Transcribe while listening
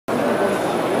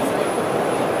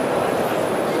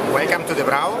welcome to the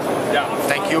Brau.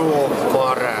 Thank you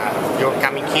for your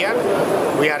coming here.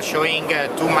 We are showing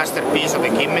two masterpieces of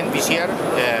equipment this year,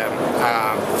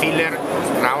 a filler,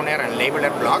 crowner and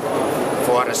labeler block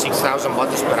for 6,000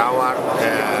 bottles per hour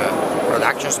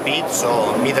production speed,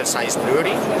 so middle-sized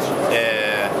brewery.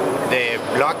 The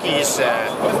block is,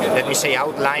 let me say,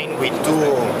 outlined with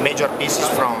two major pieces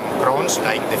from Krones,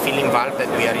 like the filling valve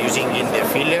that we are using in the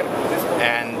filler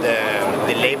and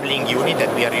the labeling unit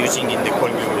that we are using in the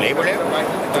cold brew labeler,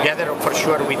 together for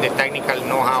sure with the technical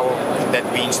know-how that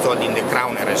we installed in the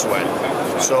crowner as well.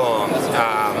 So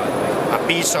a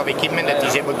piece of equipment that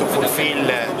is able to fulfill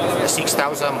a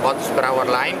 6,000 bottles per hour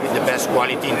line with the best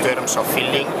quality in terms of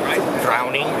filling,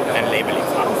 crowning and labeling.